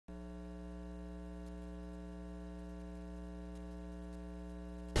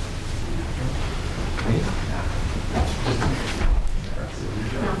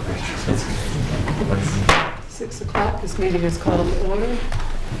o'clock. This meeting is called to order.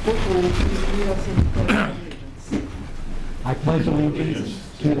 I pledge allegiance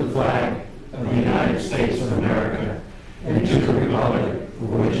to the flag of the United States of America and to the republic for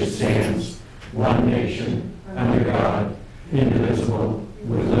which it stands, one nation, under God, indivisible,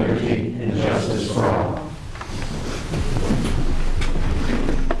 with liberty and justice for all.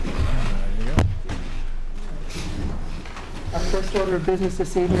 Our first order of business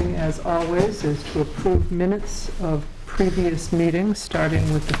this evening, as always, is to approve minutes of previous meetings,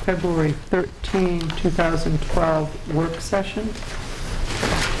 starting with the February 13, 2012 work session.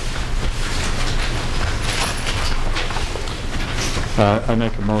 I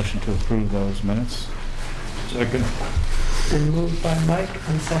make a motion to approve those minutes. Second. Been moved by Mike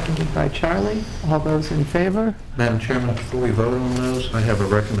and seconded by Charlie. All those in favor? Madam Chairman, before we vote on those, I have a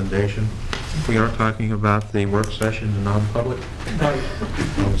recommendation. We are talking about the work session in non-public. Right.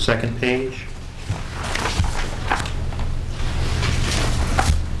 On the second page.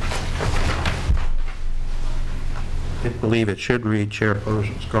 I believe it should read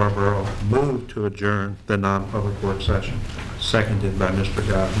Chairperson Scarborough moved to adjourn the non-public work session, seconded by Mr.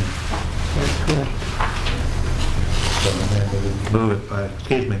 Godwin. That's correct.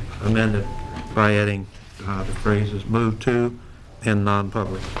 Amended by adding the phrases "move to" and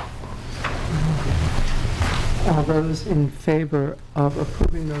 "non-public." All those in favor of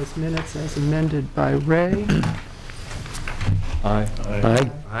approving those minutes as amended by Ray? Aye.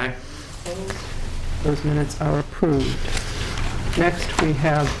 Aye. Aye. Opposed? Those minutes are approved. Next, we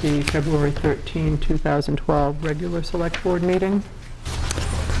have the February 13, 2012 regular Select Board meeting.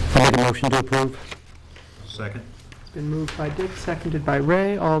 I make a motion to approve. Second. It's been moved by Dick, seconded by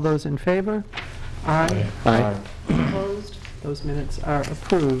Ray. All those in favor? Aye. Aye. Opposed? Those minutes are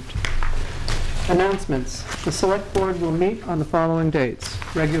approved. Announcements. The Select Board will meet on the following dates.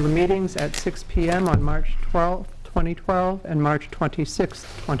 Regular meetings at 6 p.m. on March 12, 2012 and March 26,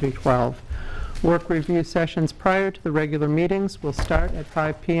 2012. Work review sessions prior to the regular meetings will start at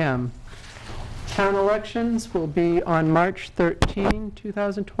 5 p.m. Town elections will be on March 13,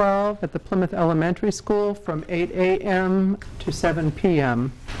 2012 at the Plymouth Elementary School from 8 a.m. to 7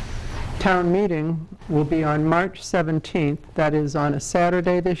 p.m. Town meeting will be on March 17th, that is on a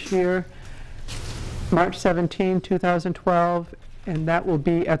Saturday this year, March 17, 2012, and that will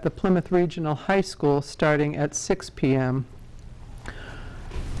be at the Plymouth Regional High School starting at 6 p.m.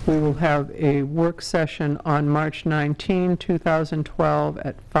 We will have a work session on March 19, 2012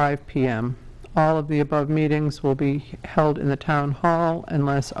 at 5 p.m. All of the above meetings will be held in the Town Hall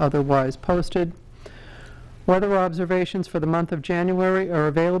unless otherwise posted. Weather observations for the month of January are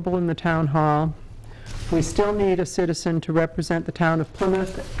available in the Town Hall. We still need a citizen to represent the town of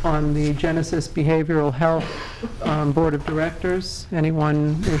Plymouth on the Genesis Behavioral Health Board of Directors.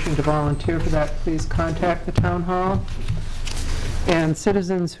 Anyone wishing to volunteer for that, please contact the Town Hall. And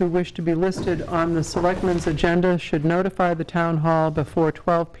citizens who wish to be listed on the Selectmen's agenda should notify the Town Hall before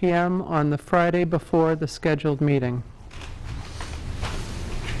 12 p.m. on the Friday before the scheduled meeting.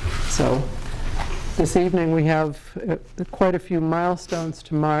 So, this evening we have quite a few milestones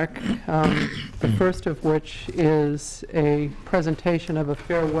to mark, the first of which is a presentation of a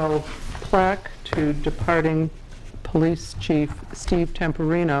farewell plaque to departing Police Chief Steve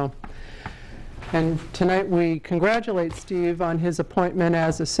Temporino. And tonight we congratulate Steve on his appointment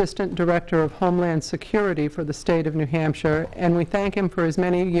as Assistant Director of Homeland Security for the state of New Hampshire, and we thank him for his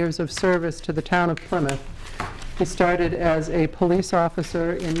many years of service to the town of Plymouth. He started as a police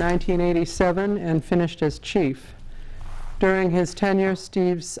officer in 1987 and finished as chief. During his tenure,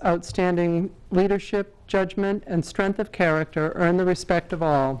 Steve's outstanding leadership, judgment, and strength of character earned the respect of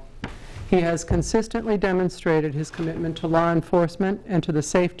all. He has consistently demonstrated his commitment to law enforcement and to the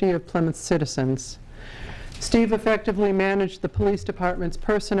safety of Plymouth citizens. Steve effectively managed the police department's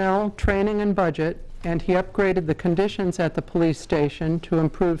personnel, training, and budget, and he upgraded the conditions at the police station to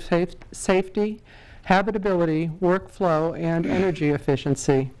improve safety, habitability, workflow, and energy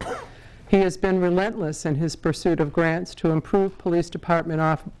efficiency. He has been relentless in his pursuit of grants to improve police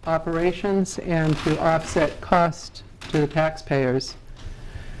department operations and to offset costs to the taxpayers.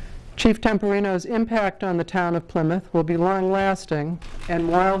 Chief Temporino's impact on the town of Plymouth will be long-lasting, and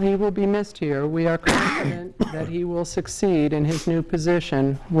while he will be missed here, we are confident that he will succeed in his new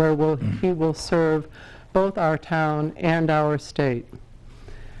position, where he will serve both our town and our state.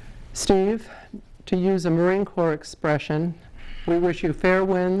 Steve, to use a Marine Corps expression, we wish you fair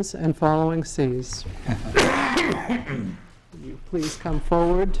winds and following seas. Will you please come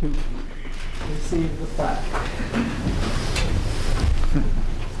forward to receive the plaque?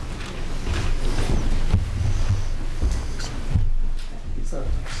 So.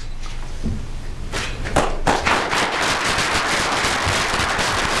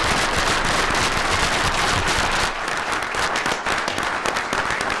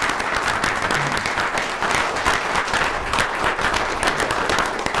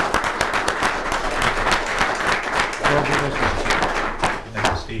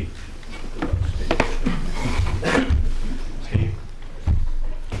 Steve.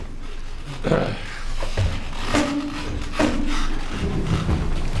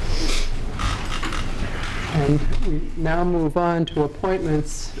 And we now move on to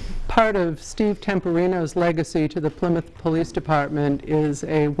appointments. Part of Steve Temperino's legacy to the Plymouth Police Department is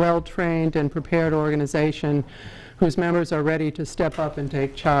a well-trained and prepared organization whose members are ready to step up and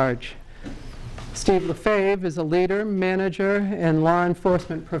take charge. Steve Lefebvre is a leader, manager, and law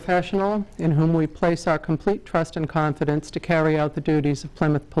enforcement professional in whom we place our complete trust and confidence to carry out the duties of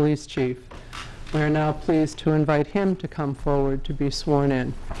Plymouth Police Chief. We are now pleased to invite him to come forward to be sworn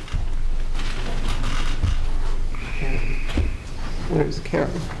in. Where's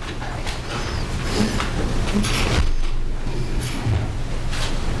Carol?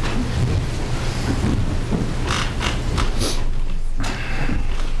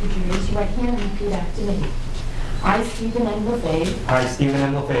 Would you raise your right hand and repeat after me? I, Stephen M. Lefebvre, I, Stephen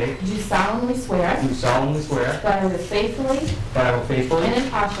M. Lefebvre, do solemnly swear do solemnly swear that I will faithfully that I will faithfully and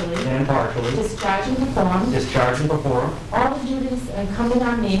impartially and impartially discharge and perform discharge and perform all the duties incumbent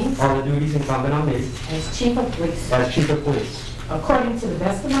on me all the duties incumbent on me as Chief of Police, as Chief of Police, according to the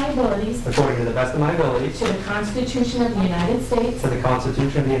best of my abilities, according to the best of my abilities, to the Constitution of the United States, to the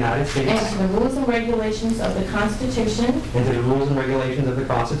Constitution of the United and States, to the rules and regulations of the Constitution and to the rules and regulations of the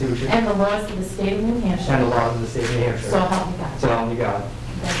Constitution and the laws of the state of New and the Hampshire. laws of the state of New Hampshire. So help me God. So help me God.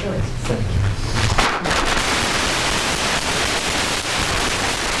 Congratulations.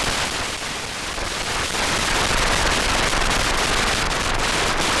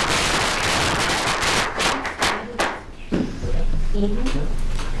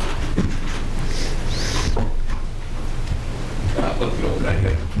 Look over that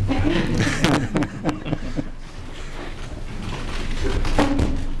here.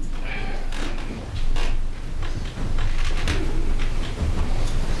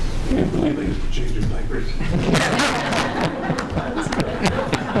 Can't believe they used to change your diapers.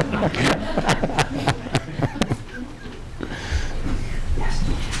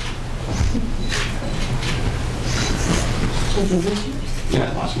 Yeah, I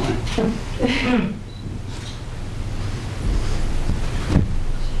lost mine.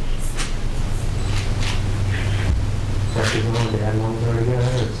 Pressure on, Dad, Mom's already got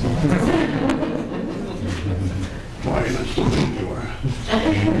hers. Why are you not still than you are?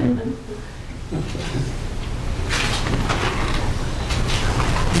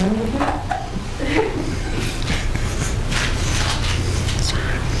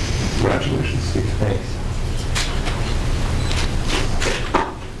 Congratulations, Steve. Thanks.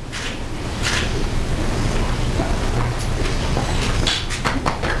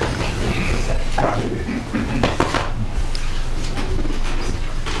 Proud of you.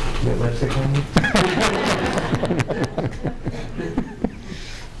 Get lipstick on you?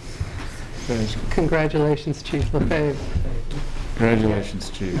 Congratulations, Chief Lefebvre. Congratulations,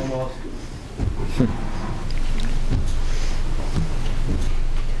 Chief. Almost.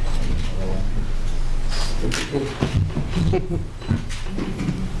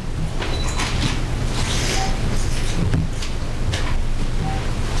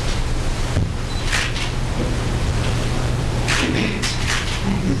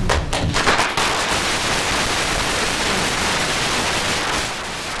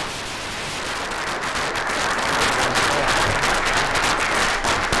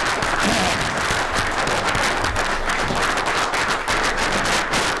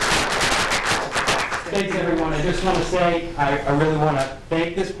 Thanks, everyone. I just want to say, I really want to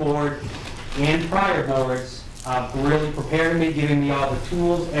thank this board and prior boards for really preparing me, giving me all the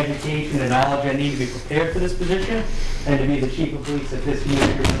tools, education, and knowledge I need to be prepared for this position and to be the chief of police that this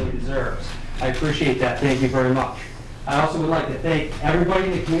community really deserves. I appreciate that. Thank you very much. I also would like to thank everybody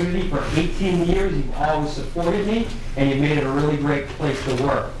in the community for 18 years. You've always supported me, and you've made it a really great place to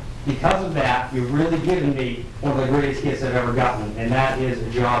work. Because of that, you've really given me one of the greatest gifts I've ever gotten, and that is a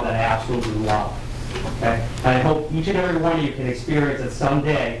job that I absolutely love. Okay? And I hope each and every one of you can experience it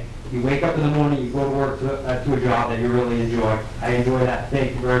someday. You wake up in the morning, you go to work to a job that you really enjoy. I enjoy that.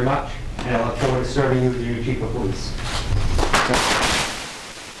 Thank you very much, and I look forward to serving you as your new chief of police.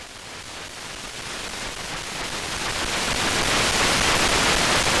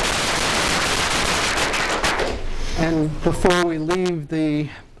 And before we leave the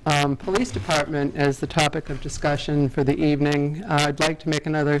police department as the topic of discussion for the evening, I'd like to make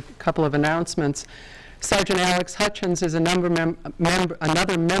another couple of announcements. Sergeant Alex Hutchins is another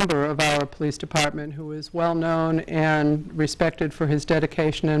member of our police department who is well known and respected for his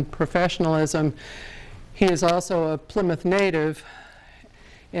dedication and professionalism. He is also a Plymouth native,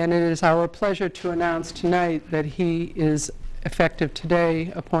 and it is our pleasure to announce tonight that he is effective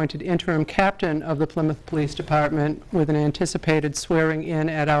today, appointed interim captain of the Plymouth Police Department with an anticipated swearing in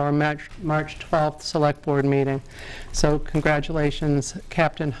at our March 12th Select Board meeting. So congratulations,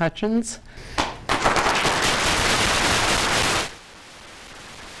 Captain Hutchins.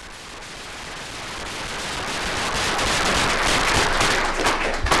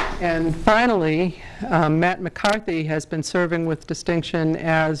 And finally, Matt McCarthy has been serving with distinction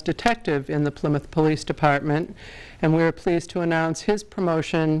as detective in the Plymouth Police Department, and we are pleased to announce his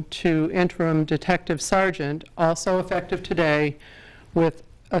promotion to interim detective sergeant, also effective today, with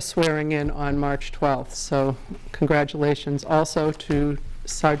a swearing in on March 12th. So congratulations also to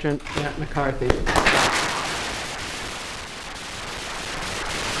Sergeant Matt McCarthy.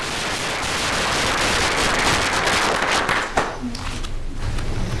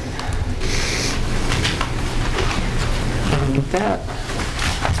 With that,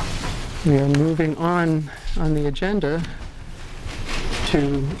 we are moving on the agenda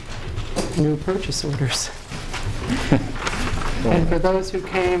to new purchase orders. And for those who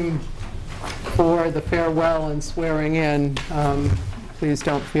came for the farewell and swearing in, please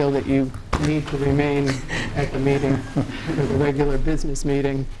don't feel that you need to remain at the meeting, for the regular business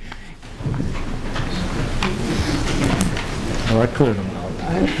meeting. Oh, I cleared them out.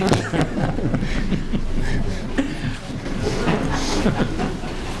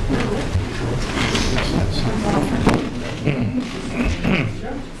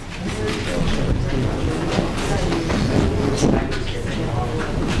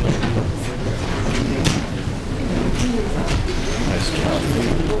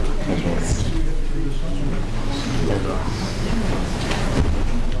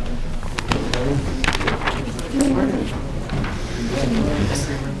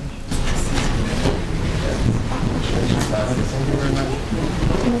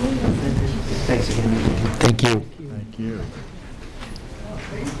 Thanks again. Thank you. Thank you.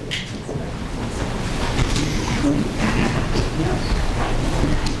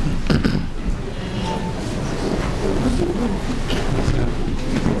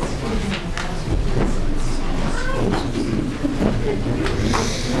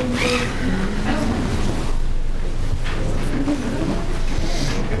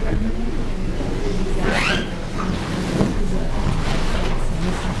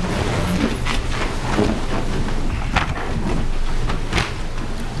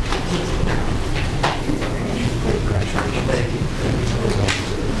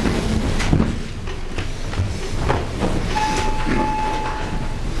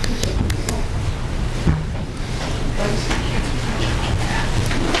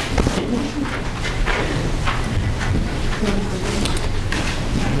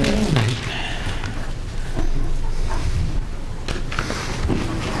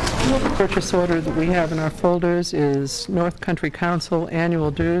 Purchase order that we have in our folders is North Country Council annual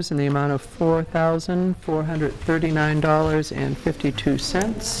dues in the amount of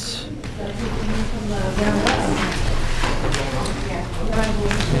 $4,439.52.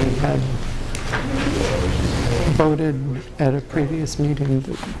 We had voted at a previous meeting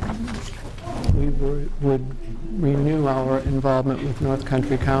that we would renew our involvement with North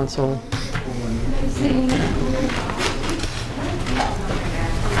Country Council.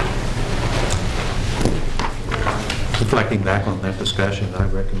 Reflecting back on that discussion, I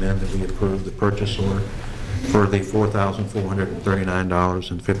recommend that we approve the purchase order for the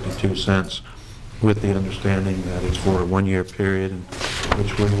 $4,439.52 with the understanding that it's for a one-year period in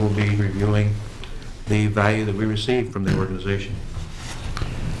which we will be reviewing the value that we receive from the organization.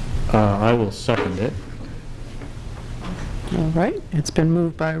 I will second it. All right, it's been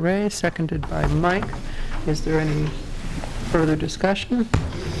moved by Ray, seconded by Mike. Is there any further discussion?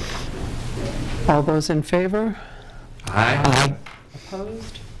 All those in favor? Aye.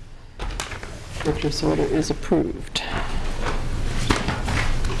 Opposed? Purchase order is approved.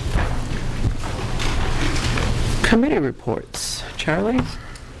 Committee reports. Charlie?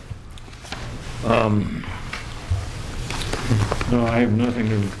 No, I have nothing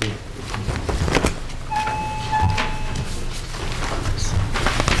to report.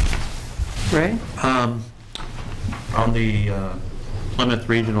 Ray? On the Plymouth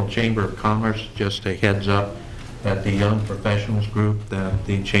Regional Chamber of Commerce, just a heads up that the Young Professionals Group that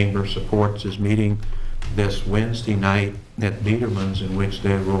the Chamber supports is meeting this Wednesday night at Biederman's, in which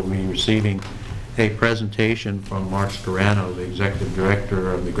they will be receiving a presentation from Mark Scarano, the Executive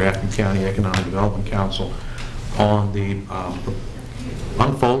Director of the Grafton County Economic Development Council, on the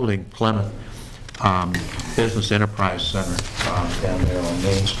unfolding Plymouth Business Enterprise Center down there on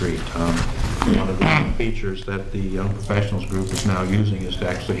Main Street. One of the features that the Young Professionals Group is now using is to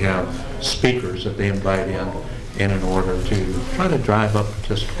actually have speakers that they invite in and in order to try to drive up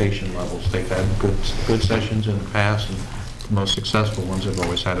participation levels. They've had good sessions in the past, and the most successful ones have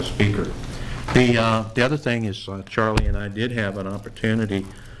always had a speaker. The other thing is Charlie and I did have an opportunity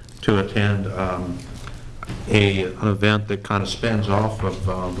to attend an event that kind of spins off of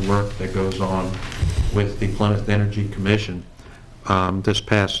the work that goes on with the Plymouth Energy Commission. This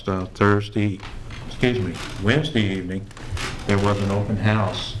past Wednesday evening, there was an open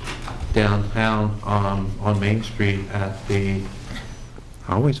house downtown on Main Street at the,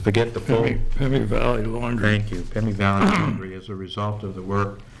 I always forget the full... Pemmy Valley Laundry. Thank you, Pemmy Valley Laundry, as a result of the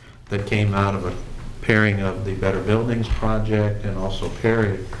work that came out of a pairing of the Better Buildings project and also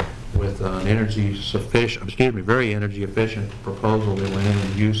paired with an very energy efficient proposal that went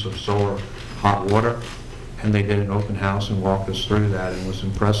in the use of solar hot water. And they did an open house and walked us through that, and it was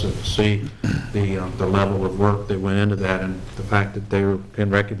impressive to see the level of work that went into that, and the fact that they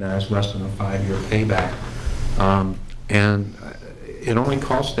can recognize less than a 5-year payback. And it only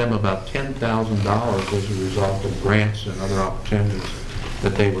cost them about $10,000 as a result of grants and other opportunities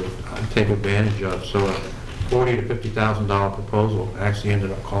that they would take advantage of. So a $40,000 to $50,000 proposal actually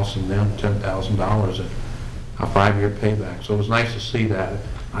ended up costing them $10,000 at a 5-year payback. So it was nice to see that.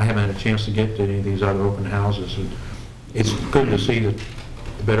 I haven't had a chance to get to any of these other open houses, and it's good to see that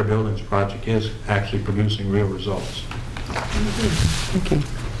the Better Buildings project is actually producing real results. Thank you.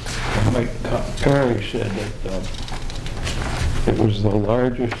 Mike Perry said that it was the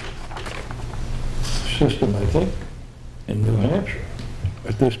largest system, I think, in New Hampshire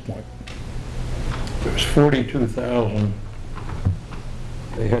at this point. It was 42,000.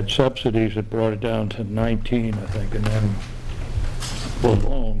 They had subsidies that brought it down to 19, I think, and then the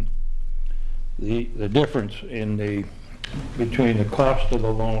loan, the difference in between the cost of the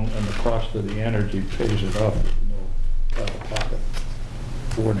loan and the cost of the energy pays it off with no out of pocket.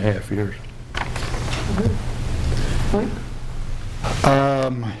 4.5 years.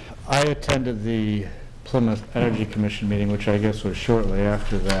 I attended the Plymouth Energy Commission meeting, which I guess was shortly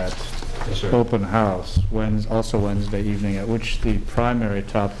after that open house, also Wednesday evening, at which the primary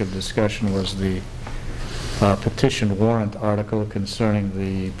topic of discussion was the petition warrant article concerning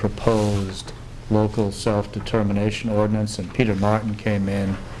the proposed local self-determination ordinance, and Peter Martin came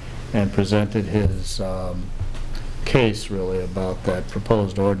in and presented his case really about that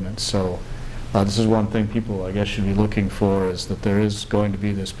proposed ordinance. So this is one thing people, I guess, should be looking for, is that there is going to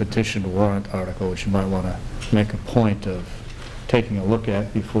be this petition warrant article, which you might want to make a point of taking a look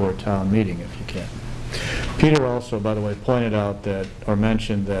at before a town meeting if you can. Peter also, by the way, pointed out that, or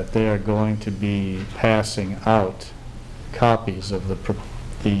mentioned that they are going to be passing out copies of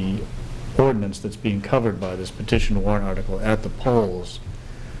the ordinance that's being covered by this petition warrant article at the polls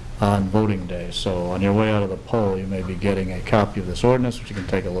on voting day. So on your way out of the poll, you may be getting a copy of this ordinance, which you can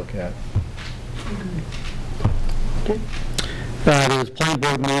take a look at. Okay. There was a planning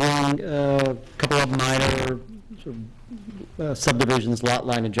board meeting, a couple of minor sort of, subdivisions, lot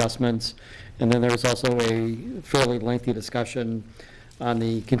line adjustments, and then there was also a fairly lengthy discussion on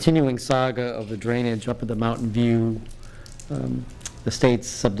the continuing saga of the drainage up at the Mountain View, the state's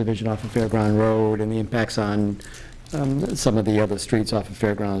subdivision off of Fairground Road, and the impacts on some of the other streets off of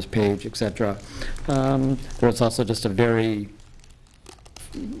Fairgrounds, Page, etc. There was also just a very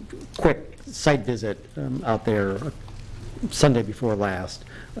quick site visit out there Sunday before last,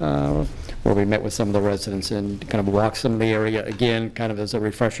 where we met with some of the residents and kind of walked some of the area again, kind of as a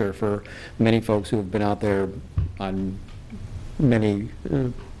refresher for many folks who have been out there on many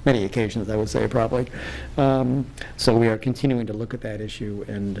occasions, I would say, probably. So we are continuing to look at that issue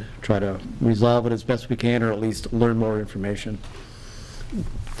and try to resolve it as best we can, or at least learn more information.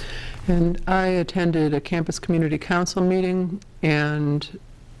 And I attended a campus community council meeting, and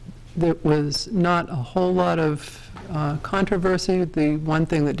there was not a whole lot of controversy. The one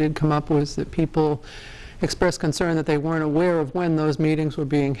thing that did come up was that people expressed concern that they weren't aware of when those meetings were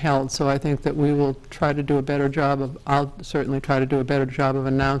being held. So I think that we will try to do a better job of, I'll certainly try to do a better job of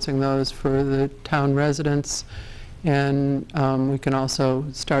announcing those for the town residents. And we can also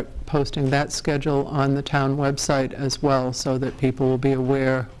start posting that schedule on the town website as well, so that people will be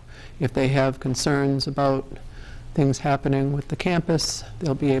aware if they have concerns about things happening with the campus,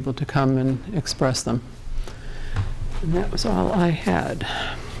 they'll be able to come and express them. And that was all I had.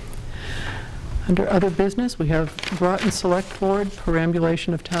 Under other business, we have Groton Select Board,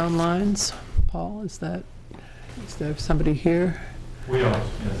 perambulation of town lines. Paul, is there somebody here? We are,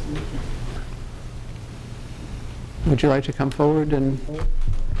 yes. Would you like to come forward and... I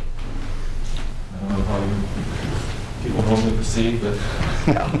don't know how people normally proceed, but...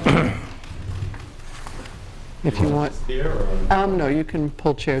 If you want... Here, or? No, you can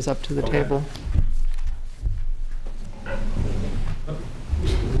pull chairs up to the Okay. table.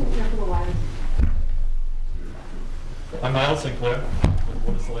 I'm Miles Sinclair, with the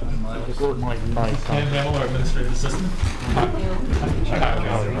Board of Selectmen. Ken Hamel, our administrative assistant. Nice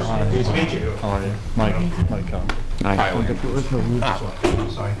to meet you. How are you? Mike. Kyle Andrews.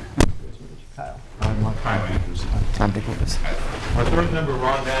 Sorry. Kyle Andrews. Tom Nicholas. Our third member,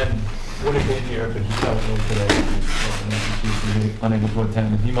 Ron Madden, would have been here, but he's out ill today. He's unable to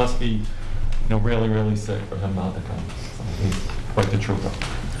attend, and he must be, really, really sick for him not to come. So he's quite the trooper.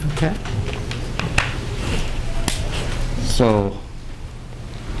 Okay. So,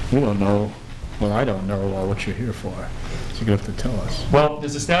 we don't know, well, I don't know what you're here for, so you're going to have to tell us. Well,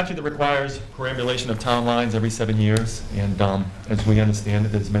 there's a statute that requires perambulation of town lines every 7 years, and as we understand it,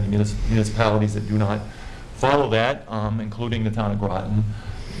 there's many municipalities that do not follow that, including the town of Groton.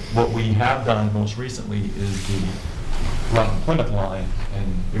 What we have done most recently is the Groton-Plymouth line,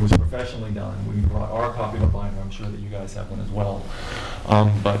 and it was professionally done. We brought our copy of the binder. I'm sure that you guys have one as well.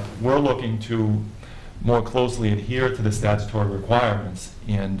 But we're looking to more closely adhere to the statutory requirements,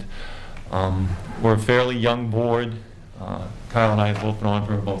 and we're a fairly young board. Kyle and I have both been on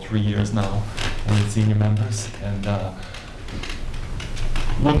for about 3 years now, and we're senior members, and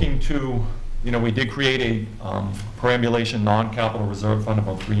looking to, we did create a perambulation non-capital reserve fund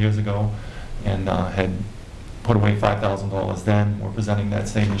about 3 years ago, and had put away $5,000 then. We're presenting that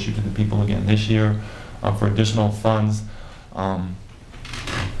same issue to the people again this year for additional funds.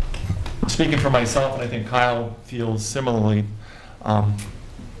 Speaking for myself, and I think Kyle feels similarly,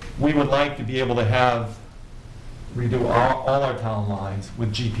 we would like to be able to redo all our town lines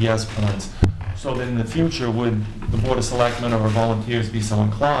with GPS points, so that in the future, would the Board of Selectmen or volunteers be so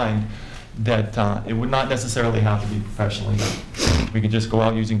inclined, that it would not necessarily have to be professionally done. We could just go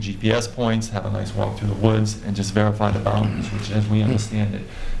out using GPS points, have a nice walk through the woods, and just verify the boundaries, which, as we understand it,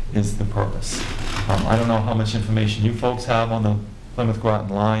 is the purpose. I don't know how much information you folks have on the Plymouth Groton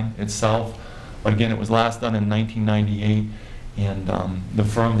line itself, but again, it was last done in 1998, and the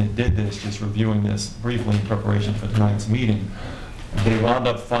firm that did this, just reviewing this briefly in preparation for tonight's meeting, they wound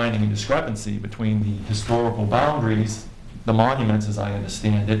up finding a discrepancy between the historical boundaries, the monuments as I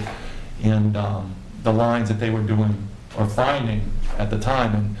understand it, and the lines that they were doing or finding at the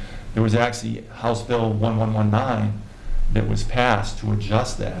time. And there was actually House Bill 1119 that was passed to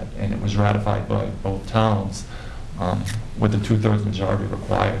adjust that, and it was ratified by both towns with the 2/3 majority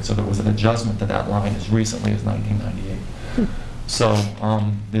required. So there was an adjustment to that line as recently as 1998. So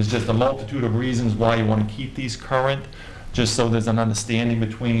there's just a multitude of reasons why you want to keep these current, just so there's an understanding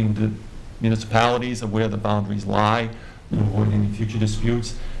between the municipalities of where the boundaries lie to avoid any future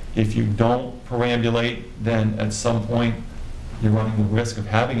disputes. If you don't perambulate, then at some point you're running the risk of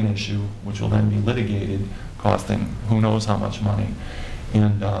having an issue, which will then be litigated, costing who knows how much money.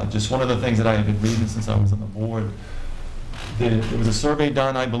 And just one of the things that I have been reading since I was on the board, there was a survey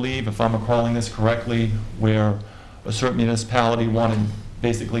done, I believe, if I'm recalling this correctly, where a certain municipality wanted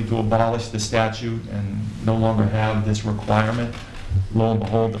basically to abolish the statute and no longer have this requirement. Lo and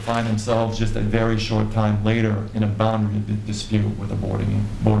behold, to find themselves just a very short time later in a boundary dispute with a bordering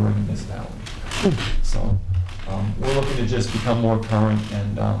municipality. So we're looking to just become more current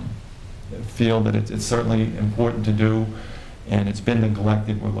and feel that it's certainly important to do, and it's been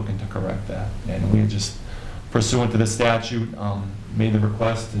neglected. We're looking to correct that. And we just, pursuant to the statute, made the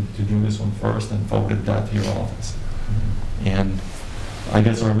request to do this one first and forwarded that to your office. And I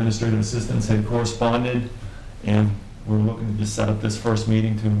guess our administrative assistants had corresponded, and we're looking to just set up this first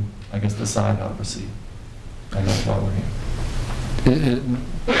meeting to, I guess, decide how to proceed. And that's why we're here.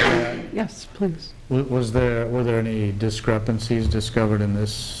 Yes, please. Were there any discrepancies discovered in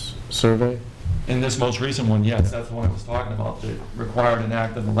this survey? In this most recent one, yes, that's the one I was talking about, that required an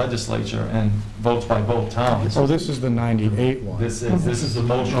act of the legislature and votes by both towns. Oh, this is the 98 one. This is the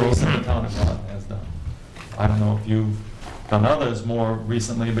most recent the town of Groton has done. I don't know if you've done others more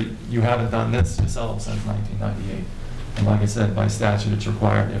recently, but you haven't done this yourself since 1998. And like I said, by statute, it's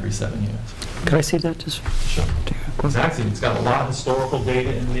required every 7 years. Could I see that just? Sure. It's got a lot of historical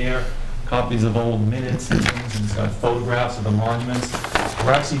data in there, copies of old minutes and things, and it's got photographs of the monuments.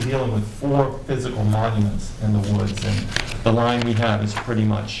 We're actually dealing with 4 physical monuments in the woods, and the line we have is pretty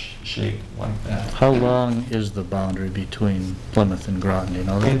much shaped like that. How long is the boundary between Plymouth and Groton, you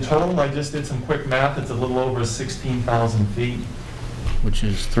know that? In total, I just did some quick math, it's a little over 16,000 feet. Which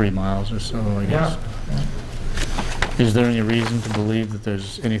is 3 miles or so, I guess. Yeah. Is there any reason to believe that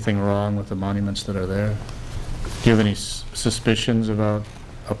there's anything wrong with the monuments that are there? Do you have any suspicions about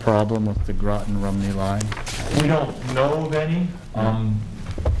a problem with the Groton-Rumney line? We don't know of any.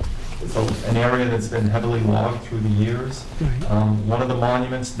 It's an area that's been heavily logged through the years. One of the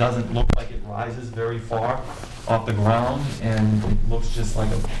monuments doesn't look like it rises very far off the ground, and it looks just like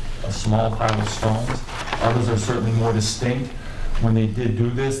a small pile of stones. Others are certainly more distinct. When they did do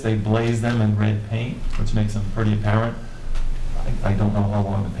this, they blazed them in red paint, which makes them pretty apparent. I don't know how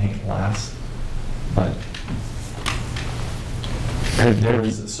long the paint lasts, but there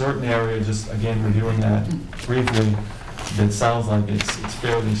is a certain area, just again reviewing that briefly, that sounds like it's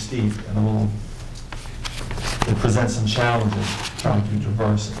fairly steep and a little, it presents some challenges trying to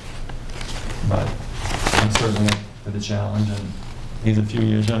traverse it. But I'm certainly up for the challenge, and he's a few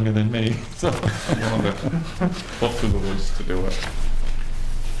years younger than me, so. Walk through the woods to do it.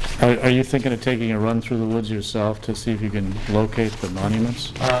 Are you thinking of taking a run through the woods yourself to see if you can locate the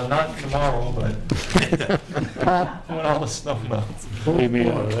monuments? Not tomorrow, but when all the snow melts. Leave me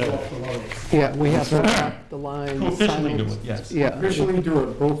out of that. Yeah, we have to map the To lines. officially do it, yes. Yeah, Officially do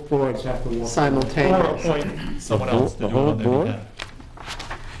it, both boards have to walk. Or simultaneous, appoint someone else to do The it whole on their board? behalf.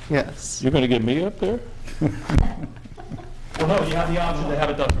 yes. You're gonna get me up there? Well, no, you have the option to have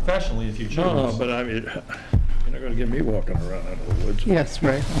it done professionally if you choose. No, but I mean, you're not gonna get me walking around out of the woods. Yes,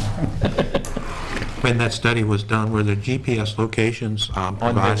 right. When that study was done, were there GPS locations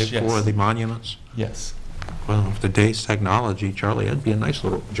provided yes. for the monuments? Yes. Well, with today's technology, Charlie, that'd be a nice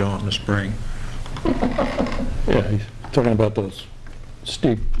little jaunt in the spring. Yeah, he's talking about those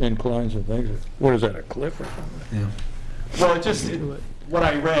steep inclines and things. What is that, a cliff or something? Yeah. Well, what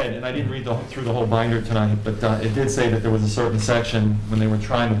I read, and I didn't read through the whole binder tonight, but it did say that there was a certain section when they were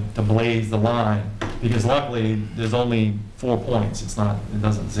trying to blaze the line, because luckily, there's only 4 points. It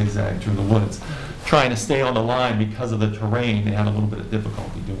doesn't zigzag through the woods. Trying to stay on the line because of the terrain, they had a little bit of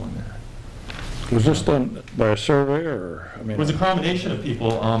difficulty doing that. Was this done by a surveyor, or, I mean? It was a combination of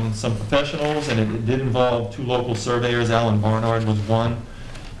people, some professionals, and it did involve 2 local surveyors. Alan Barnard was one,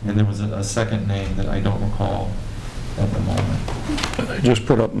 and there was a second name that I don't recall at the moment. They just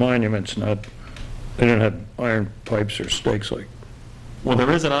put up monuments, they didn't have iron pipes or stakes like, Well,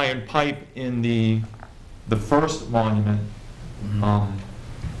 there is an iron pipe in the first monument,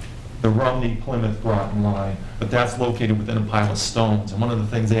 the Rumney Plymouth Groton line, but that's located within a pile of stones. And one of the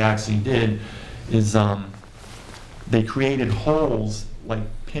things they actually did is they created holes, like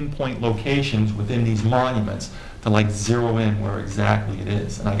pinpoint locations within these monuments to like zero in where exactly it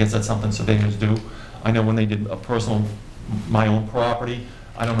is. And I guess that's something surveyors do. I know when they did my own property,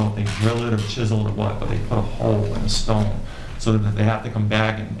 I don't know if they drilled it or chiseled or what, but they put a hole in a stone so that if they have to come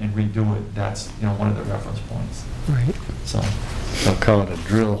back and redo it, that's, one of the reference points. Right. So, They'll call it a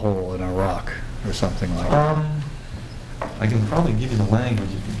drill hole in a rock or something like that. I can probably give you the language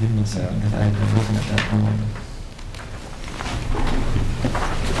if you give me a second, because I had been looking at that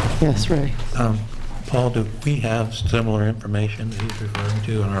earlier. Yes, Ray. Paul, do we have similar information that he's referring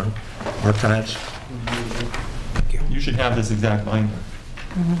to in our archives? Thank you. You should have this exact binder.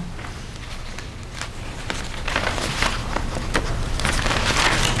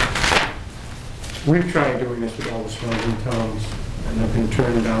 We've tried doing this with all the surrounding towns, and I've been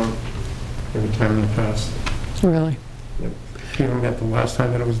turned down every time in the past. Really? Even at the last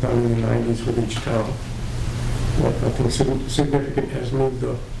time that it was done in the 90s with each town. Well, nothing significant has moved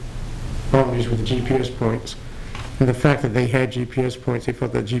the boundaries with the GPS points. And the fact that they had GPS points, they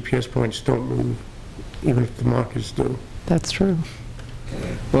felt that GPS points don't move, even if the markers do. That's true.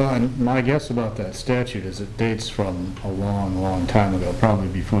 Well, and my guess about that statute is it dates from a long, long time ago, probably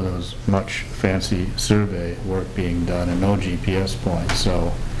before there was much fancy survey work being done and no GPS points.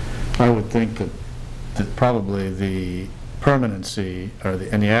 So I would think that probably the permanency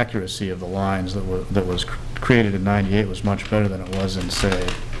and the accuracy of the lines that was created in '98 was much better than it was in, say,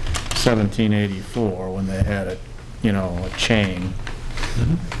 1784, when they had a chain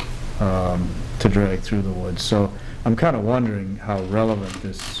to drag through the woods. So I'm kind of wondering how relevant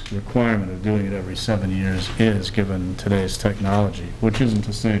this requirement of doing it every 7 years is, given today's technology, which isn't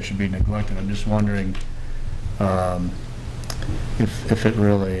to say it should be neglected. I'm just wondering if it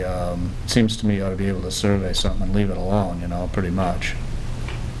really, seems to me you ought to be able to survey something and leave it alone, pretty much.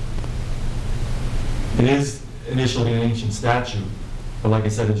 It is initially an ancient statute, but like I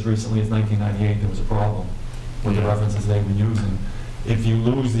said, as recently as 1998, there was a problem with the references they were using. If you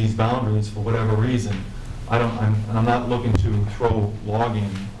lose these boundaries for whatever reason, I'm not looking to throw logging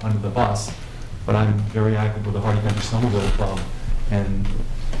under the bus, but I'm very active with the Hardy Country Snowmobile Club, and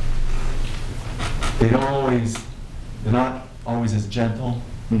they're not always as gentle,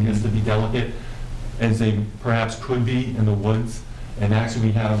 as to be delicate, as they perhaps could be in the woods. And actually,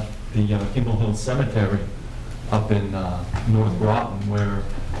 we have the Kimball Hill Cemetery up in North Groton, where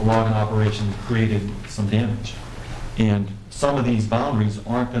a logging operation created some damage. And some of these boundaries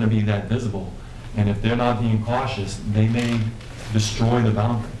aren't going to be that visible. And if they're not being cautious, they may destroy the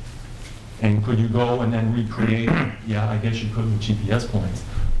boundary. And could you go and then recreate? Yeah, I guess you could with GPS points.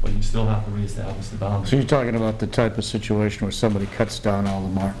 but you still have to reestablish the So boundary. you're talking about the type of situation where somebody cuts down all the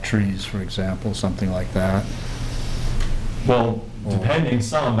marked trees, for example, something like that? Well, depending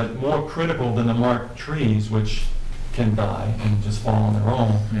some, but more critical than the marked trees, which can die and just fall on their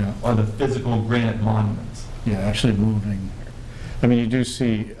own, Yeah. are the physical granite monuments. Yeah, actually moving. I mean, you do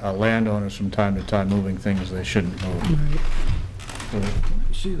see landowners from time to time moving things they shouldn't move.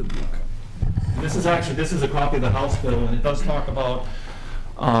 See the book. This is a copy of the House bill, and it does talk about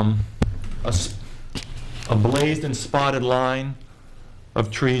a blazed and spotted line of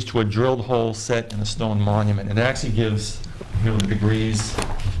trees to a drilled hole set in a stone monument. It actually gives, here are the degrees,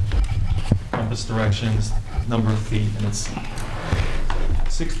 compass directions, number of feet, and it's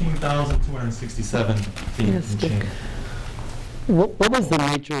 16,267 feet. Yes, and Dick. change. What was the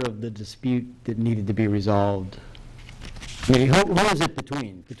nature of the dispute that needed to be resolved? I mean, who was it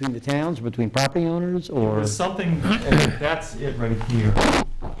between? Between the towns, between property owners, or? There's something, and that's it right here.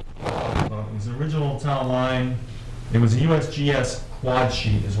 It was the original town line, it was a USGS quad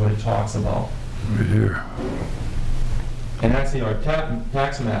sheet is what it talks about. Right here. And actually, our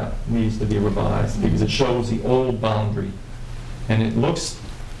tax map needs to be revised because it shows the old boundary. And it looks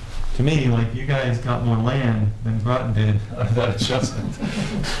to me like you guys got more land than Groton did out of that adjustment.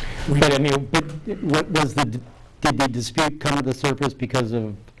 But I mean, what was did the dispute come to the surface because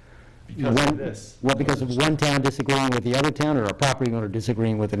of? Because of this. Well, because of one town disagreeing with the other town, or a property owner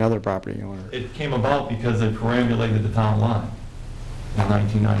disagreeing with another property owner? It came about because they perambulated the town line in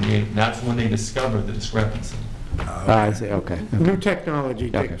 1998. And that's when they discovered the discrepancy. I see, okay. New technology,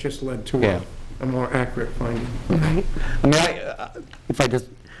 Okay. Dick, just led to Yeah. a more accurate finding. Right. I mean, if I just,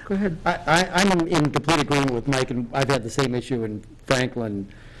 Go ahead. I'm in complete agreement with Mike, and I've had the same issue in Franklin.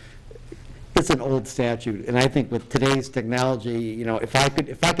 It's an old statute, and I think with today's technology, you know, if I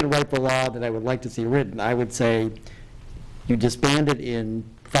could write the law that I would like to see written, I would say you disband it in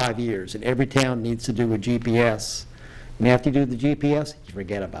 5 years, and every town needs to do a GPS. And after you do the GPS, you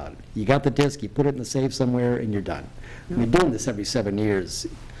forget about it. You got the disc, you put it in the safe somewhere, and you're done. I mean, doing this every 7 years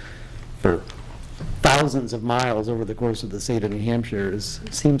for thousands of miles over the course of the state of New Hampshire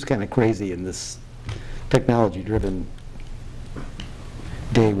seems kind of crazy in this technology-driven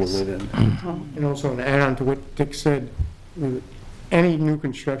day we live in. And also, to add on to what Dick said, any new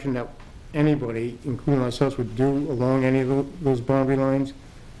construction that anybody, including ourselves, would do along any of those boundary lines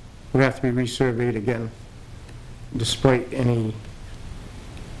would have to be resurveyed again, despite any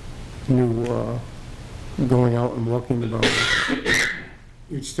new going out and walking the boundary.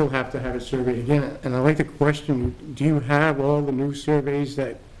 You'd still have to have it surveyed again. And I'd like to question you, do you have all the new surveys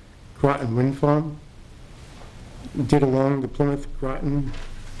that Groton Wind Farm did along the Plymouth-Groton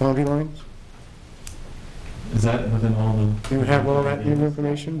boundary lines? Is that within all the? Do you have all that new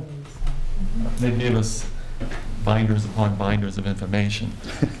information? They gave us binders upon binders of information.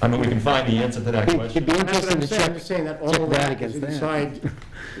 I mean, we can find the answer to that It'd question. be That's what interesting I'm to saying. I'm check. just saying that all check of that that against is that. inside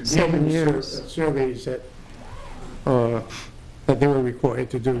 7 the years. surveys that they were required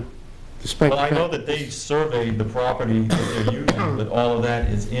to do, despite the Well, I fact. know that they surveyed the property that they're using, but all of that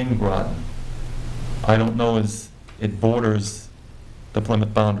is in Groton. I don't know as it borders the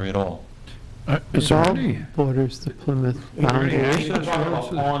Plymouth boundary at all. Is It there all any, borders the Plymouth there any boundary. access Talk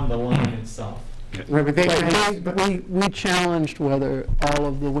about roads? on the line itself. Right, but We challenged whether all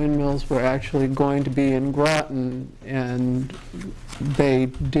of the windmills were actually going to be in Groton, and they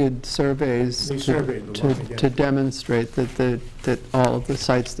did surveys They surveyed the line again. to demonstrate that all of the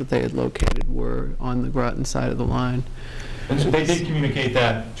sites that they had located were on the Groton side of the line. And they did communicate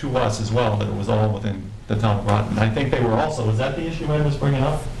that to us as well, that it was all within the town of Groton. I think they were also, was that the issue Ed was bringing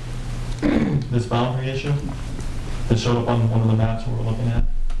up? This boundary issue that showed up on one of the maps we were looking at,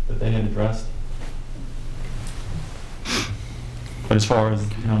 that they had addressed? But as far as,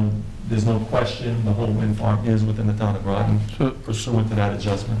 you know, there's no question, the whole wind farm is within the town of Groton So- pursuant to that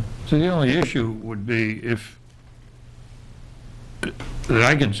adjustment. So the only issue would be if, that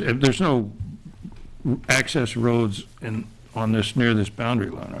I can, if there's no access roads on this, near this boundary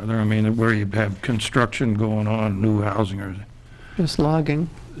line, are there? I mean, where you have construction going on, new housing, or Just logging.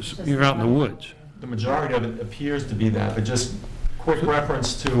 you're out in the woods. The majority of it appears to be that, but just quick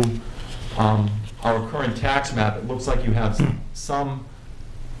reference to our current tax map, it looks like you have some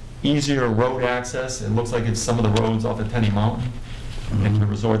easier road access. It looks like it's some of the roads off of Tenny Mountain, and the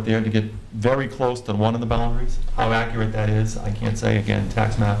resort there to get very close to one of the boundaries. How accurate that is, I can't say. Again,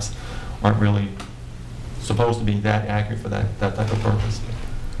 tax maps aren't really supposed to be that accurate for that type of purpose.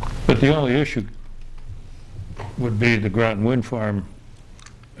 But the only issue would be the Groton Wind Farm.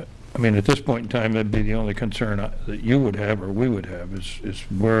 I mean, at this point in time, that'd be the only concern that you would have, or we would have, is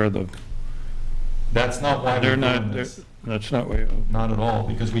where the That's not why They're we're not, doing they're- this. that's not way, Not at all,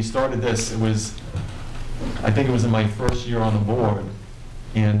 because we started this, I think it was in my first year on the board,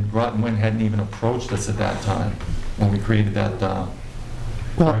 and Groton Wind hadn't even approached us at that time, when we created that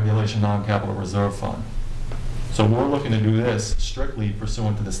Well- regulation non-capital reserve fund. So we're looking to do this strictly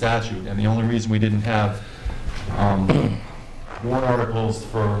pursuant to the statute, and the only reason we didn't have warrant articles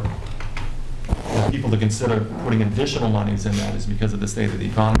for people to consider putting additional monies in that is because of the state of the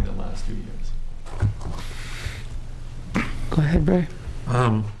economy the last few years. Go ahead, Ray.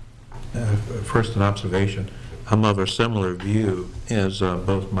 First, an observation. I'm of a similar view as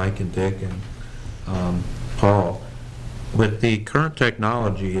both Mike and Dick and Paul. With the current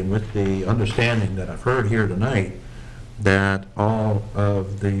technology and with the understanding that I've heard here tonight, that all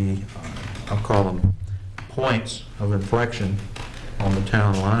of the, I'll call them points of inflection on the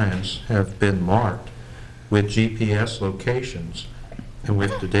town lines have been marked with GPS locations, and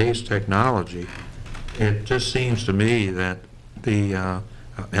with today's technology, it just seems to me that the,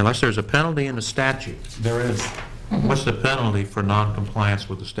 unless there's a penalty in the statute, There is. what's the penalty for non-compliance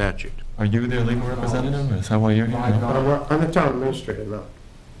with the statute? Are you their legal representative? Is that why you're here? No? I'm the town administrator, no.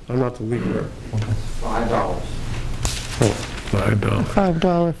 I'm not the legal rep. $5. $5.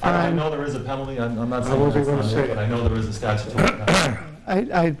 $5 I fine. know there is a penalty, I'm not I saying wasn't that's gonna not say it, but it. I know there is a statutory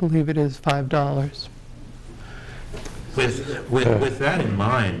penalty. I believe it is $5. With that in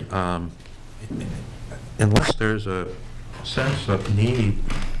mind, unless there's a sense of need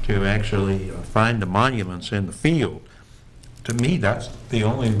to actually find the monuments in the field, to me, that's the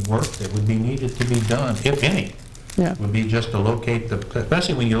only work that would be needed to be done, if any, Yeah. would be just to locate the,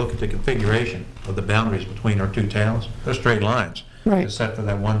 especially when you look at the configuration of the boundaries between our two towns, they're straight lines, Right. except for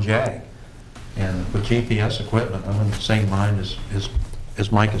that one jag. And with GPS equipment, I'm in the same mind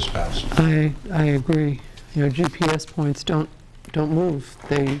as Mike espoused. I agree. You know, GPS points don't move.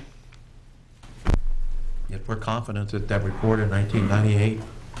 They, If we're confident that that report in 1998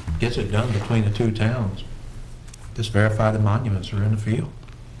 gets it done between the two towns, just verify the monuments are in the field,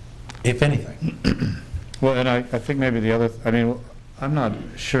 if anything. Well, and I think maybe the other, I mean, I'm not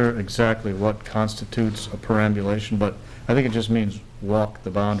sure exactly what constitutes a perambulation, but I think it just means walk the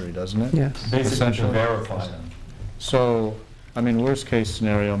boundary, doesn't it? yes. Basically to Essentially. verify them. So, I mean, worst case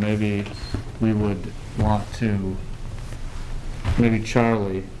scenario, maybe we would want to, maybe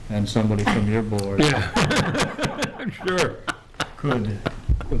Charlie and somebody from your board Yeah. Sure. could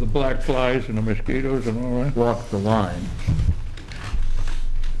With the black flies and the mosquitoes and all that. walk the line.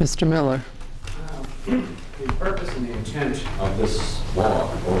 Mr. Miller. The purpose and the intent of this law,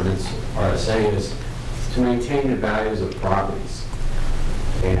 ordinance, RSA, is to maintain the values of properties.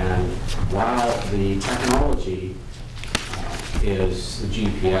 And while the technology is the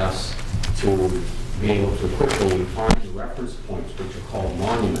GPS to be able to quickly find the reference points, which are called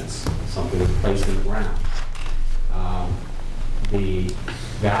monuments, something that's placed in the ground, the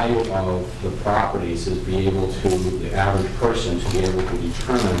value of the properties is be able to, the average person, to be able to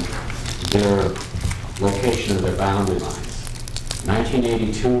determine their location of their boundary lines.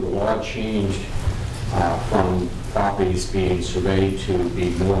 1982, the law changed from properties being surveyed to be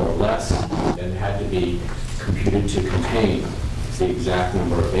more or less and had to be computed to contain the exact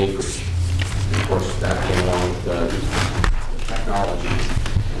number of acres. And of course, that came along with the technology.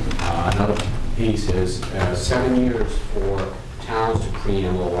 Another piece is 7 years for towns to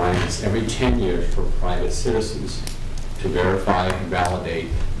preamble lines, every 10 years for private citizens to verify and validate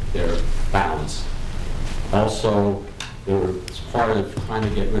their bounds. Also, as part of trying to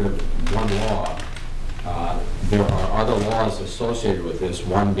get rid of one law, there are other laws associated with this,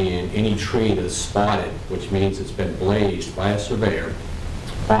 one being any tree that is spotted, which means it's been blazed by a surveyor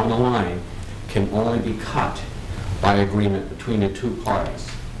on the line, can only be cut by agreement between the two parties.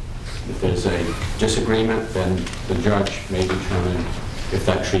 If there's a disagreement, then the judge may determine if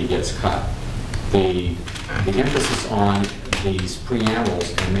that tree gets cut. The emphasis on these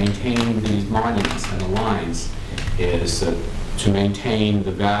preambles and maintaining these monuments and the lines is to maintain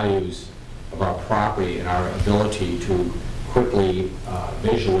the values of our property and our ability to quickly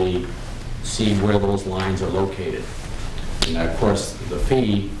visually see where those lines are located. And of course, the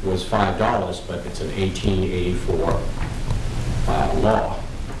fee was $5, but it's an 1884 law.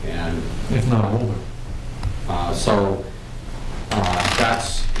 And If not older.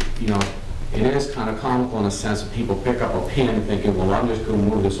 that's, you know, it is kind of comical in a sense that people pick up a pin thinking, well, I'm just going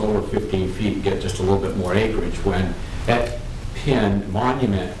to move this over 15 feet and get just a little bit more acreage, when that pin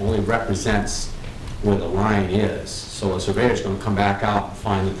monument only represents where the line is. So a surveyor's going to come back out and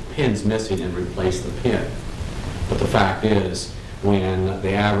find that the pin's missing and replace the pin. But the fact is, when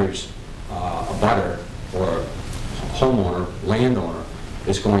the average abutter or homeowner, landowner,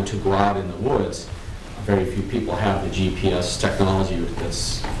 is going to go out in the woods very few people have the GPS technology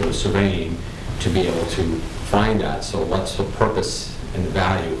that's for surveying to be able to find that. So what's the purpose and the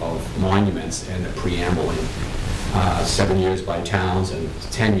value of monuments and the preambling? 7 years by towns and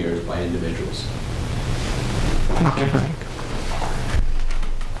 10 years by individuals. Thank you, Frank.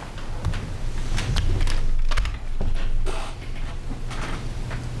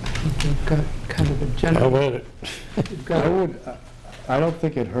 We've got kind of a How general. about it? We've got I don't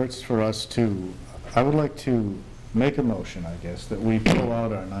think it hurts for us to, I would like to make a motion, I guess, that we pull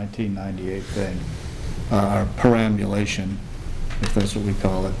out our 1998 thing, our perambulation, if that's what we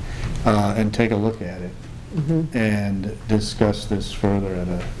call it, and take a look at it Mhm. and discuss this further at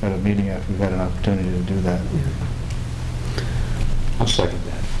a meeting after we've had an opportunity to do that. I'll second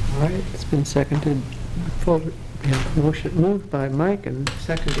that. All right, it's been seconded. We have a motion moved by Mike and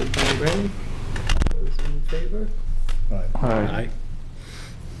seconded by Ray. Those in favor? Right.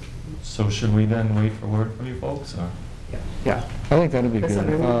 So should we then wait for word from you folks, or? Yeah. I think that'd be Yes, I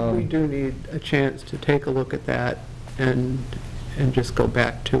good. mean, we do need a chance to take a look at that and just go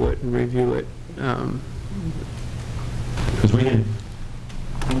back to it and review it. Because we didn't,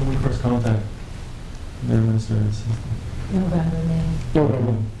 when did we first contact the administrators? November, May.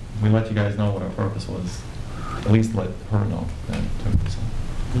 No, We let you guys know what our purpose was, at least let her know then, too, so.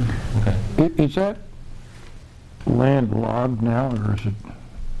 Okay. Is that land logged now, or is it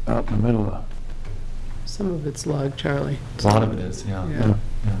out in the middle of? some of it's logged, Charlie. A lot of it is, yeah. Yeah.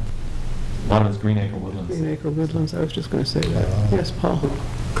 Yeah. A lot of it's Green Acre Woodlands. Green Acre Woodlands, I was just going to say that. Yes, Paul?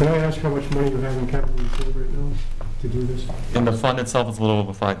 Could I ask how much money you have in capital reserve right now to do this? And the fund itself is a little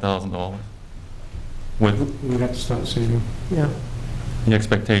over $5,000, with We'd have to start saving. Yeah. the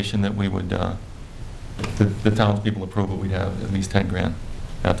expectation that we would, if the townspeople approve it, we'd have at least 10 grand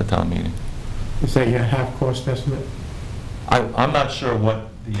at the town meeting. Is that your half-cost estimate? I'm not sure what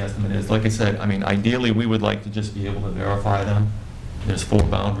the estimate is. Like I said, I mean, ideally, we would like to just be able to verify them. There's 4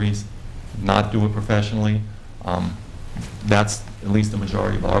 boundaries, not do it professionally. That's, at least the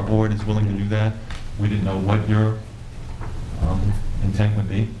majority of our board is willing to do that. We didn't know what your intent would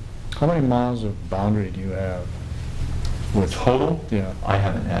be. How many miles of boundary do you have? With total? Yeah. I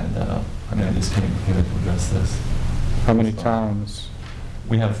haven't added that up. I mean, I just came here to address this. How many So, towns?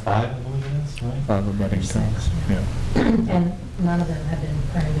 We have 5, I believe it is, right? 5 abutting towns, yeah. And none of them have been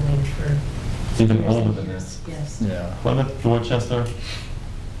perambulated for. It's even years older and than years. this. Yes. Yeah. Plymouth, Dorchester,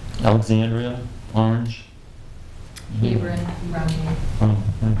 Alexandria, Orange. Hebron, Romney.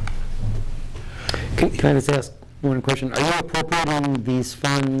 Yeah. Can I just ask one question? Are you appropriating these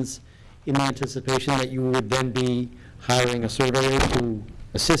funds in the anticipation that you would then be hiring a surveyor to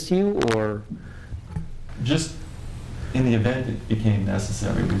assist you, or? Just in the event it became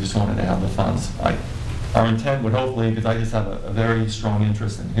necessary, we just wanted to have the funds. Our intent would hopefully, because I just have a very strong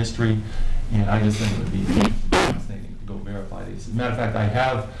interest in history, and I just think it would be fascinating to go verify these. As a matter of fact, I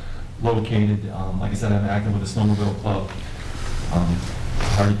have located, like I said, I'm active with the Snowmobile Club,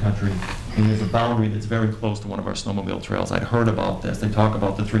 Hardy Country, and there's a boundary that's very close to one of our snowmobile trails. I'd heard about this. They talk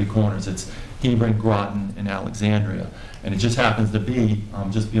about the 3 corners. It's Hebron, Groton, and Alexandria. And it just happens to be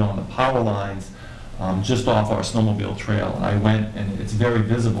just beyond the power lines, just off our snowmobile trail. And I went, and it's very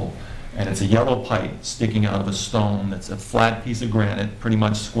visible. And it's a yellow pipe sticking out of a stone that's a flat piece of granite, pretty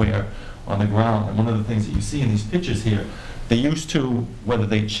much square, on the ground. And one of the things that you see in these pictures here, they used to, whether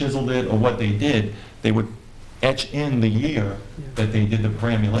they chiseled it or what they did, they would etch in the year that they did the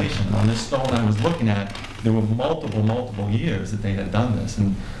perambulation. And on this stone I was looking at, there were multiple years that they had done this.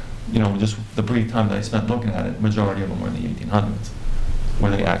 And, you know, just the brief time that I spent looking at it, majority of them were in the 1800s,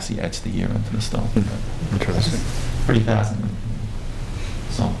 where they actually etched the year into the stone. Interesting. Pretty fascinating.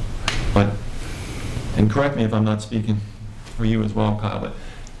 So, but, and correct me if I'm not speaking for you as well, Kyle, but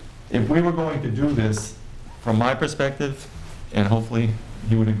if we were going to do this, from my perspective, and hopefully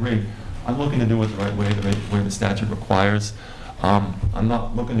you would agree, I'm looking to do it the right way, the way the statute requires. I'm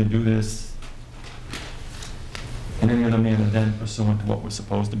not looking to do this in any other manner than pursuant to what we're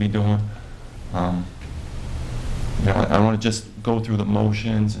supposed to be doing. You know, I want to just go through the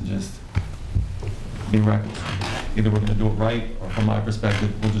motions and just be reckless. Either we're going to do it right, or from my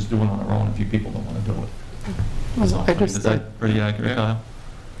perspective, we'll just do it on our own if you people don't want to do it. So, I mean, is that pretty accurate, Kyle?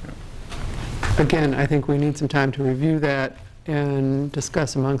 Again, I think we need some time to review that and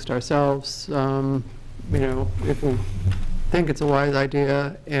discuss amongst ourselves, you know, if we think it's a wise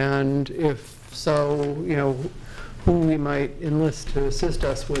idea, and if so, you know, who we might enlist to assist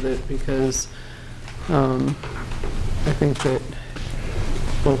us with it, because I think that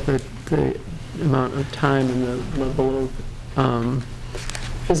both the amount of time and the level of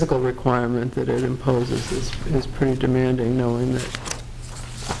physical requirement that it imposes is pretty demanding, knowing that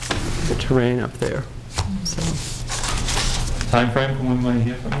the terrain up there. So, Timeframe when we might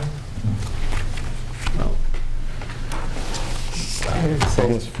hear from you? well, I'd I say,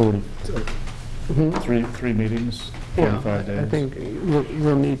 guess 40, Mhm. three meetings, yeah, 45 days. I think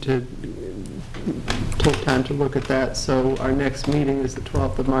we'll need to take time to look at that. So our next meeting is the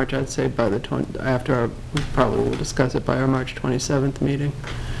 12th of March. I'd say by the we probably will discuss it by our March 27th meeting.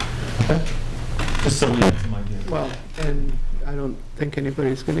 Okay. Just so we have some idea. Well, and I don't think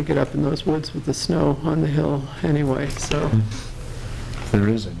anybody's going to get up in those woods with the snow on the hill anyway, so, If there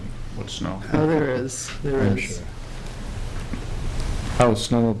is any, what snow? oh, there is. I'm sure. How was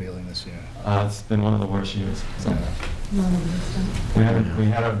snowmobiling this year? It's been one of the worst years. So. Yeah. We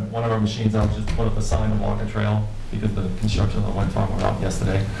had one of our machines out just to put up a sign and walk a trail because the construction of the wind farm were out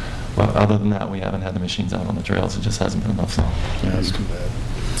yesterday. But other than that, we haven't had the machines out on the trails. It just hasn't been enough snow. Yeah, that's too bad.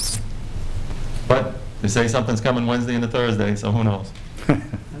 But they say something's coming Wednesday into Thursday, so who knows?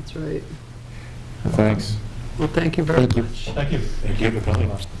 That's right. Thanks. Well, thank you very much. Thank you. Thank you for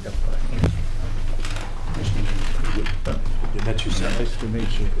coming. You met yourself. Nice to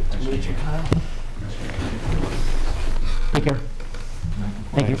meet you. Nice to meet you, Kyle. Take care.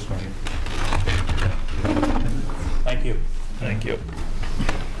 Thank you. Thank you. Thank you.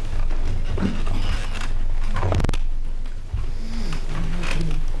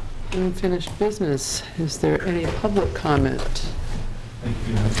 Unfinished business. Is there any public comment? Thank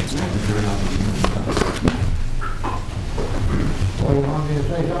you. Well, you want me to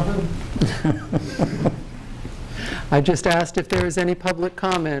say something? I just asked if there is any public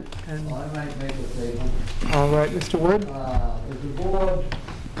comment. And Well, I might make a statement. all right, Mr. Wood? Is the board,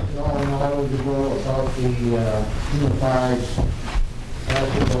 you all know the board about the unified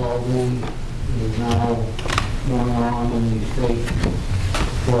basketball league is now going on in the state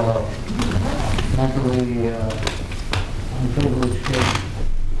for mentally unprivileged kids.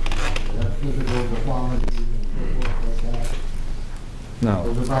 That's physical deformities and so forth like that.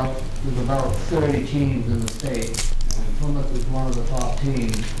 No. There's about 30 teams in the state, and Plymouth is one of the top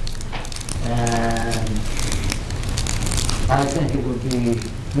teams. And I think it would be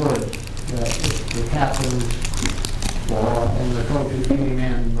good that if the captains and the coaches came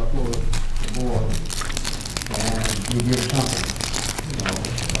in before the board and we did something. You know,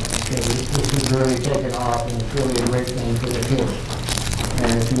 okay, this is really taken off and it's really a great thing for the kids.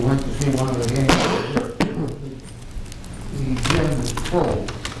 And if you went to see one of the games, the gym is full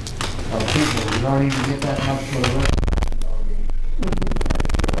of people. You don't even get that much for the rest of the ball game.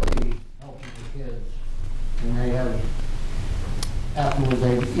 It's really helping the kids. And they have, afterwards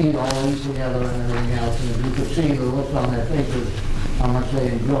they eat together and everything else. And if you could see the looks on their faces, how much they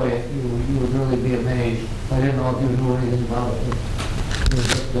enjoy it, you would really be amazed. I didn't know if you knew anything about it.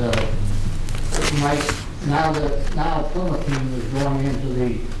 Now Plymouth team is going into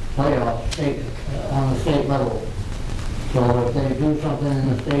the playoff on the state level. So if they do something in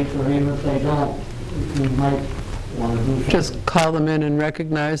the States, or even if they don't, we might want to do something. Just call them in and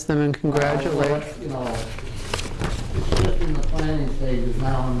recognize them and congratulate. You know, it's just in the planning stages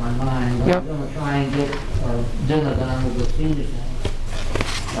now in my mind. Yep. I'm going to try and get dinner done with the senior center.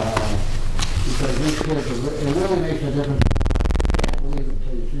 Because these kids, it really makes a difference. You can't believe it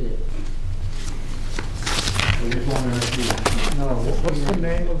until you see it. I just wondering if you know. What's the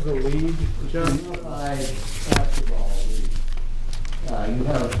name of the league, John? Unified Basketball League. You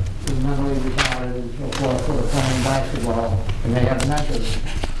have the mentally retarded and so forth who are playing basketball, and they have mentors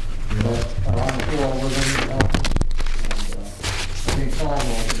that are on the floor with them. And I think Paul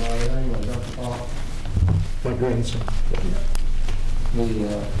knows about it anyway, Dr. Paul. My grandson.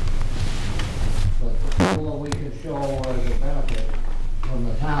 But the more we can show as a benefit from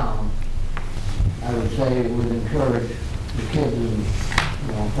the town, I would say it would encourage the kids and,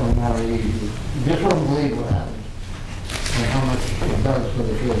 from our age. You just wouldn't believe what happens and how much it does for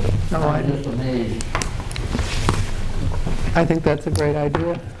the kids. No, I'm just amazed. I think that's a great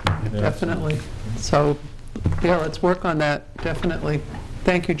idea, definitely. So, yeah, let's work on that, definitely.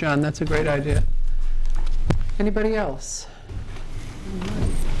 Thank you, John, that's a great idea. Anybody else? All right,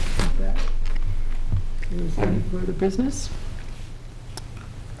 with that, is there any further business?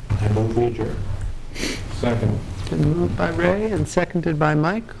 I move we adjourn. Second. It's been moved by Ray and seconded by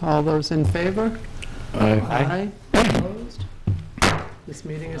Mike. All those in favor? Aye. Aye. Opposed? This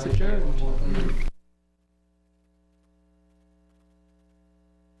meeting is adjourned.